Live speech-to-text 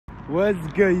What's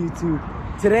good, YouTube?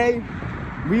 Today,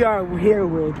 we are here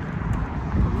with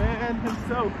man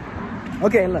himself.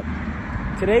 Okay, look.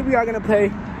 Today we are gonna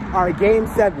play our game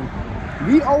 7.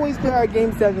 We always play our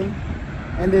game 7,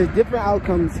 and there's different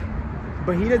outcomes.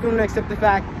 But he doesn't want to accept the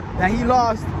fact that he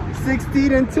lost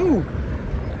 16-2.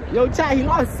 Yo, chat, he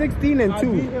lost 16-2. I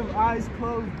beat him eyes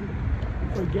closed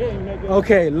for game, nigga.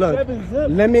 Okay, look. 7-zip.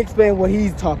 Let me explain what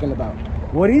he's talking about.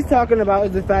 What he's talking about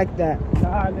is the fact that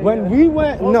when we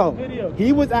went,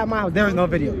 he was at my house. There is no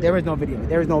video. There is no video.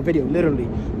 There is no video, literally.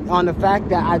 On the fact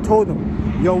that I told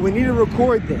him, yo, we need to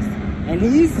record this. And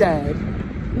he said,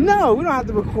 no, we don't have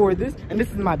to record this. And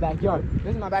this is my backyard.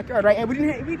 This is my backyard, right? And we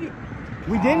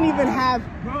didn't even have...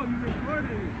 Bro, you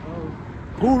recorded it. Oh.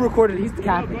 Who recorded it? He's the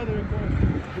captain. My brother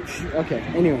recorded it. Okay,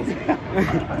 anyways.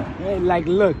 Like,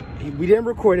 look, we didn't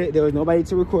record it. There was nobody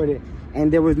to record it. And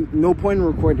there was no point in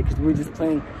recording it because we were just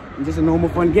playing just a normal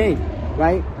fun game,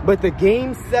 right? But the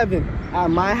game 7 at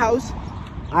my house,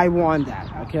 I won that,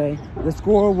 okay? The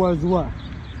score was what?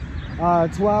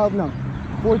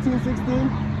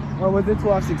 14-16? Or was it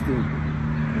 12-16?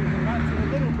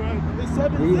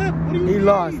 He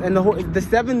lost, and the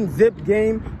 7-zip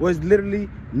game was literally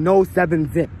no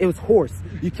 7-zip. It was horse.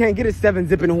 You can't get a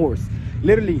 7-zip in a horse.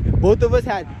 Literally, both of us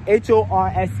had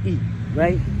H-O-R-S-E,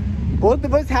 right? Both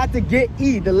of us had to get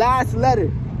E, the last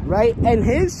letter, right? And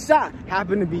his shot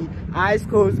happened to be eyes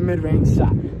closed mid-range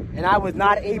shot. And I was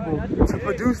not able to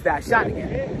produce that shot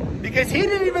again because he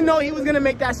didn't even know he was gonna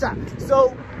make that shot.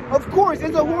 So, of course,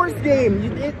 it's a horse game.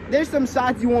 There's some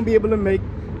shots you won't be able to make,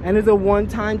 and it's a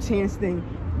one-time chance thing.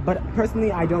 But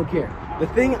personally, I don't care. The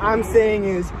thing I'm saying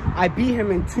is I beat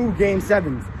him in 2 game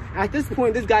 7s. At this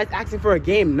point, this guy's asking for a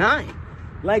game 9.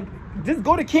 Like, just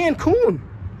go to Cancun.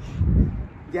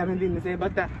 Do you have anything to say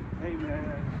about that? Hey,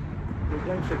 man.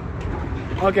 Redemption.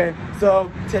 Okay,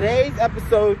 so today's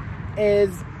episode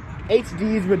is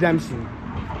HD's redemption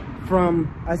from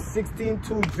a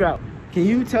 16-2 drought. Can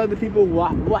you tell the people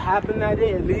what happened that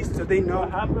day, at least, so they know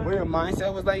where your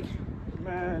mindset was like?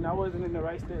 Man, I wasn't in the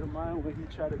right state of mind when he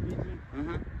tried to beat me. I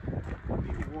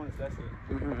beat him once, that's it.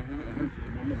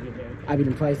 I beat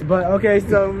him twice, but okay,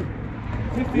 so...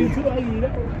 16-2, I eat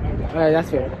it. Alright, that's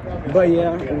fair. But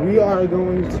yeah, we are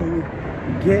going to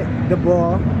get the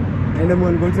ball, and then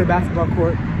we're going to go to the basketball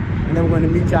court, and then we're going to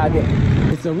meet y'all there.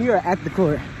 And so we are at the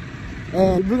court,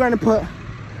 and we're going to put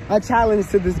a challenge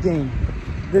to this game.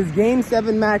 This game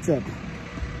 7 matchup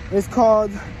is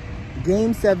called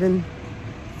Game 7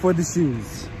 for the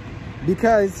shoes.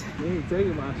 Because You ain't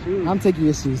taking my shoes. I'm taking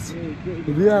your shoes.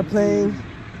 We are playing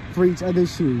for each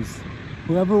other's shoes.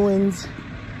 Whoever wins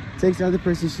takes the other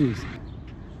person's shoes.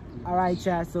 All right,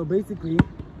 chat. So basically,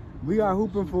 we are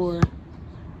hooping for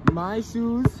my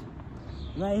shoes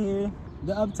right here,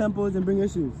 the up tempos, and bring your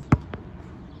shoes.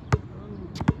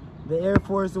 The Air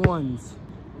Force Ones.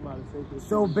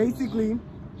 So basically,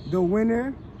 the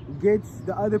winner gets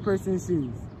the other person's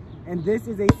shoes. And this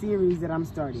is a series that I'm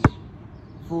starting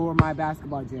for my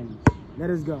basketball journey.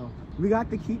 Let us go. We got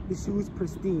to keep the shoes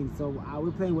pristine, so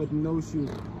we're playing with no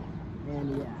shoes.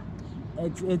 And yeah.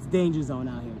 It's danger zone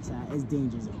out here, chat. It's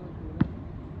danger zone.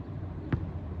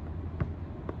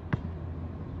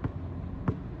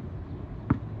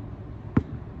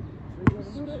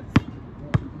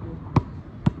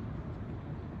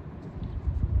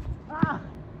 Ah!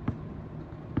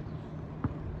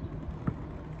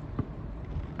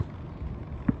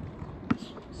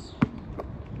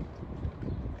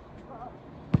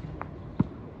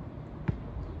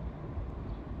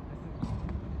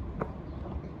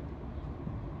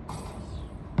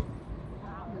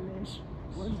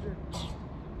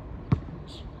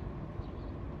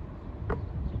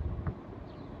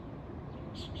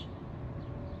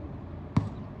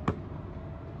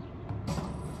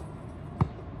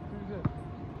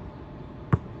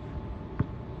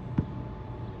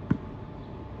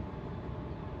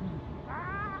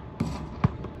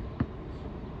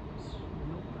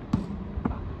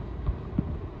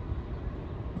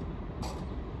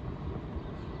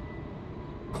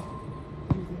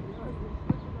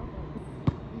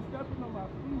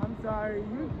 I'm sorry,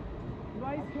 you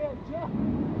guys can't jump.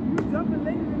 You jumping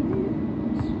later than me.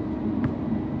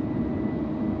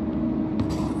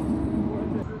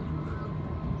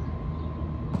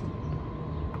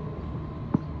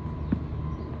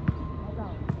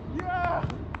 Yeah!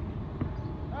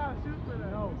 Shoot for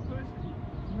that. No, push me.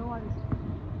 No,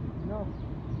 no.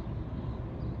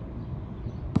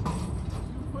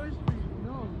 You push me.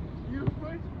 No, you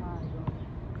push me.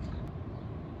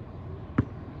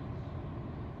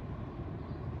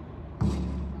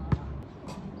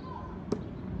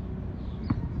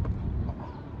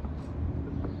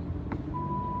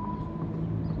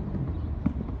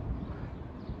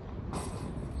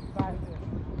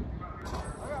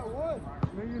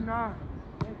 not.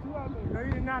 No,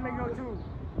 you did not make no 2.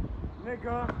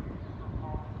 Nigga.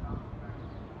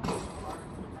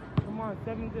 Come on,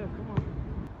 7 zip, come on.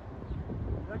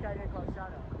 Look at it, called shout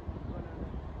out.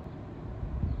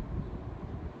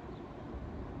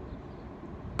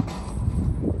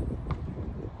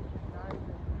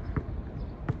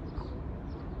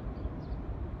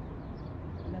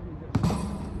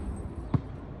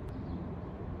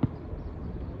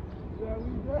 Yeah,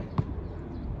 we done.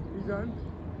 You done?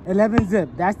 11 zip.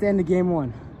 That's the end of game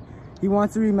 1. He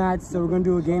wants a rematch, so we're gonna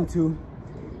do a game 2.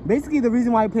 Basically, the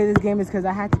reason why I play this game is because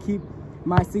I had to keep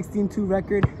my 16-2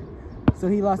 record. So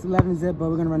he lost 11 zip, but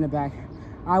we're gonna run it back.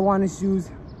 I want his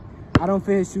shoes. I don't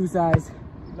fit his shoe size.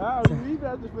 Nah, we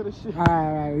rematching for the shit. All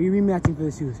right, we rematching for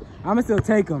the shoes. I'ma still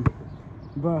take them,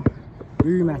 but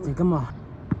we rematching. Come on.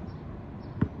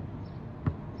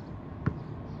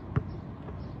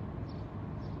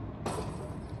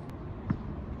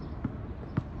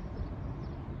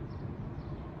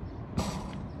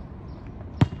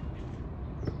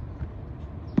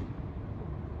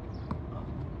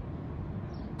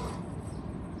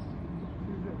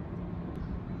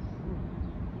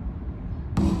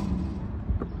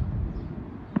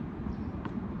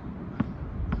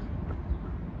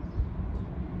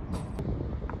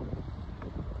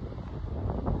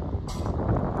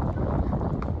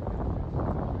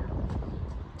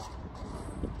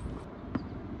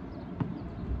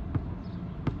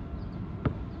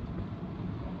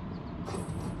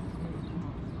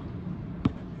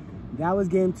 That was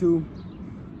game 2.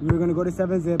 We were gonna go to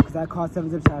 7 zip because I called 7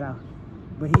 zip shout out,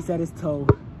 but he said his toe,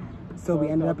 so we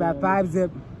ended up at 5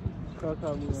 zip.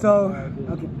 So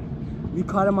okay, we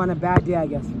caught him on a bad day, I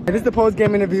guess. This is the post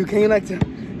game interview. Can you like to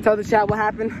tell the chat what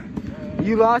happened?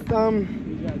 You lost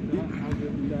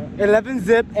 11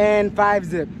 zip and 5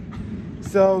 zip.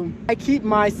 So I keep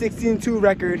my 16-2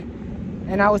 record,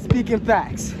 and I was speaking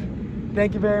facts.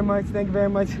 Thank you very much. Thank you very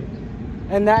much.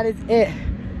 And that is it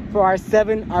for our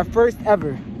first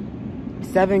ever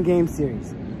 7-game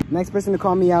series. Next person to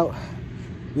call me out,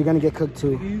 you're gonna get cooked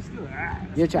too.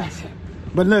 You're trash.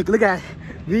 But look at it.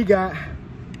 We got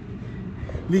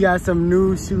some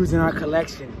new shoes in our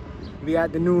collection. We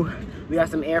got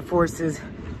some Air Forces,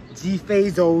 G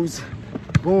Fazos,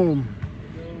 boom.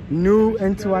 New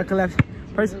into our collection.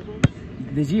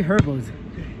 The G Herbos.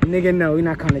 Nigga, no, we're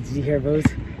not calling it G Herbos.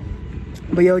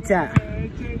 But yo, chat,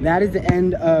 that is the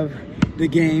end of the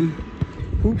game.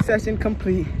 Hoop session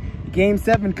complete. Game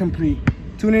 7 complete.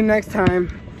 Tune in next time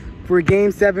for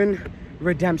Game 7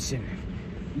 redemption.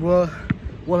 Will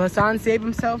Hassan save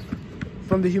himself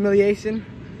from the humiliation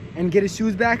and get his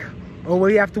shoes back, or will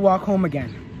he have to walk home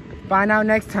again? Find out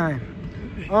next time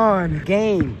on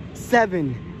Game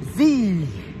 7Z.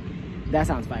 That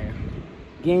sounds fire.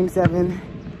 Game 7.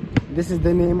 This is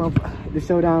the name of the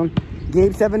showdown.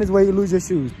 Game 7 is where you lose your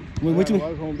shoes. Which one?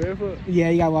 Walk home barefoot? Yeah,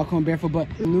 you gotta walk home barefoot. But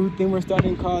the new thing we're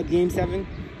starting called Game 7.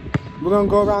 We're gonna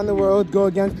go around the world, go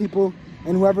against people,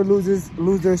 and whoever loses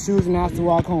their shoes and has to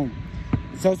walk home.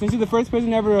 So since you're the first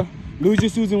person to ever lose your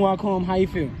shoes and walk home, how you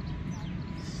feel?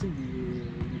 You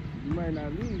might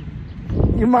not leave.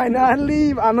 You might not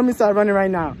leave. Let me start running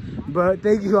right now. But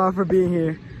thank you all for being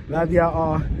here. Love y'all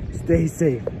all. Stay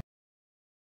safe.